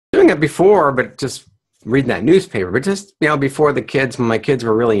doing it before, but just reading that newspaper. But just, before the kids, when my kids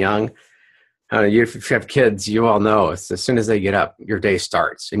were really young, if you have kids, you all know it's as soon as they get up, your day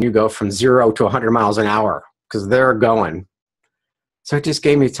starts. And you go from 0 to 100 miles an hour because they're going. So it just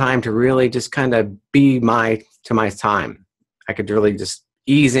gave me time to really just kind of be my time. I could really just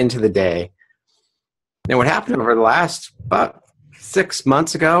ease into the day. And what happened over the last about 7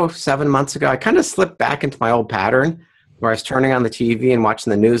 months ago, I kind of slipped back into my old pattern where I was turning on the TV and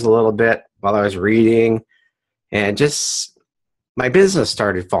watching the news a little bit while I was reading. And just my business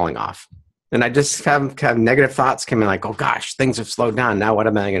started falling off. And I just have negative thoughts coming like, oh gosh, things have slowed down. Now what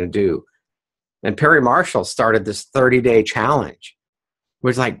am I going to do? And Perry Marshall started this 30-day challenge,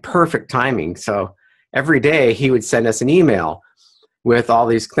 which was like perfect timing. So every day he would send us an email with all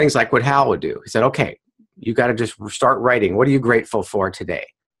these things like what Hal would do. He said, okay, you got to just start writing. What are you grateful for today?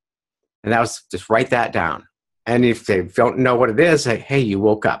 And that was just write that down. And if they don't know what it is, say, hey, you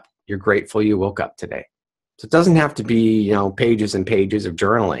woke up. You're grateful you woke up today. So it doesn't have to be, pages and pages of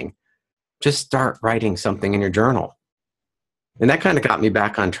journaling. Just start writing something in your journal. And that kind of got me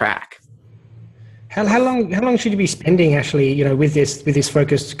back on track. How long should you be spending actually, with this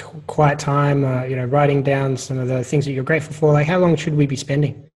focused quiet time, writing down some of the things that you're grateful for? Like how long should we be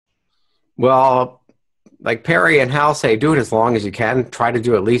spending? Well, like Perry and Hal say, do it as long as you can. Try to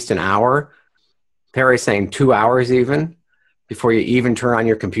do at least an hour. Perry's saying 2 hours even before you even turn on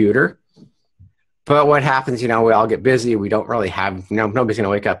your computer. But what happens, we all get busy. We don't really have, nobody's going to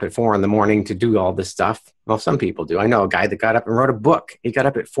wake up at 4 in the morning to do all this stuff. Well, some people do. I know a guy that got up and wrote a book. He got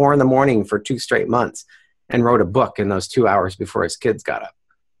up at 4 in the morning for 2 straight months and wrote a book in those 2 hours before his kids got up.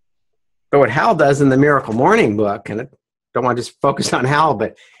 But what Hal does in the Miracle Morning book, and I don't want to just focus on Hal,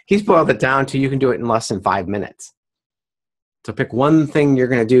 but he's boiled it down to you can do it in less than 5 minutes. So pick one thing you're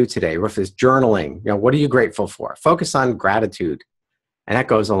going to do today. If it's journaling, what are you grateful for? Focus on gratitude, and that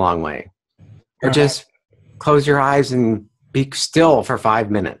goes a long way. Or just close your eyes and be still for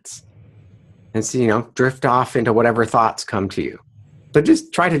 5 minutes and see, drift off into whatever thoughts come to you. But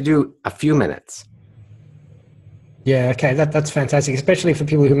just try to do a few minutes. Yeah, okay, that's fantastic, especially for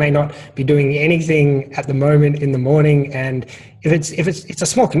people who may not be doing anything at the moment in the morning. And if it's a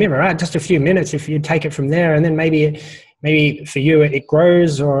small commitment, right? Just a few minutes. If you take it from there, and then maybe for you it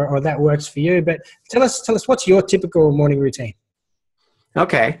grows, or that works for you. But tell us what's your typical morning routine?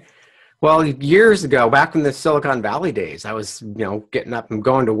 Okay. Well, years ago, back in the Silicon Valley days, I was, getting up and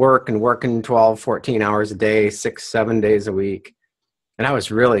going to work and working 12, 14 hours a day, 6, 7 days a week. And I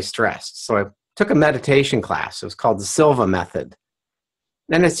was really stressed. So I took a meditation class. It was called the 𝗙𝗪 method.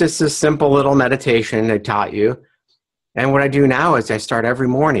 And it's just a simple little meditation they taught you. And what I do now is I start every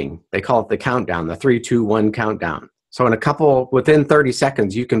morning. They call it the countdown, the 3, 2, 1 countdown. So within 30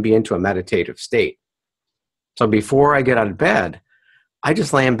 seconds, you can be into a meditative state. So before I get out of bed, I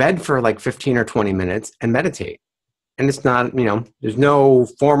just lay in bed for like 15 or 20 minutes and meditate. And it's not, there's no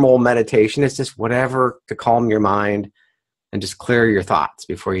formal meditation. It's just whatever to calm your mind and just clear your thoughts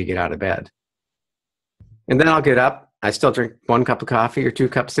before you get out of bed. And then I'll get up. I still drink 1 cup of coffee or 2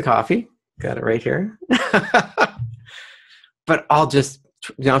 cups of coffee. Got it right here. But I'll just,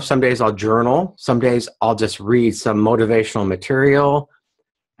 some days I'll journal. Some days I'll just read some motivational material,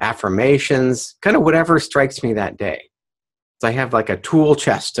 affirmations, kind of whatever strikes me that day. I have like a tool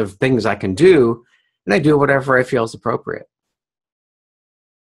chest of things I can do, and I do whatever I feel is appropriate.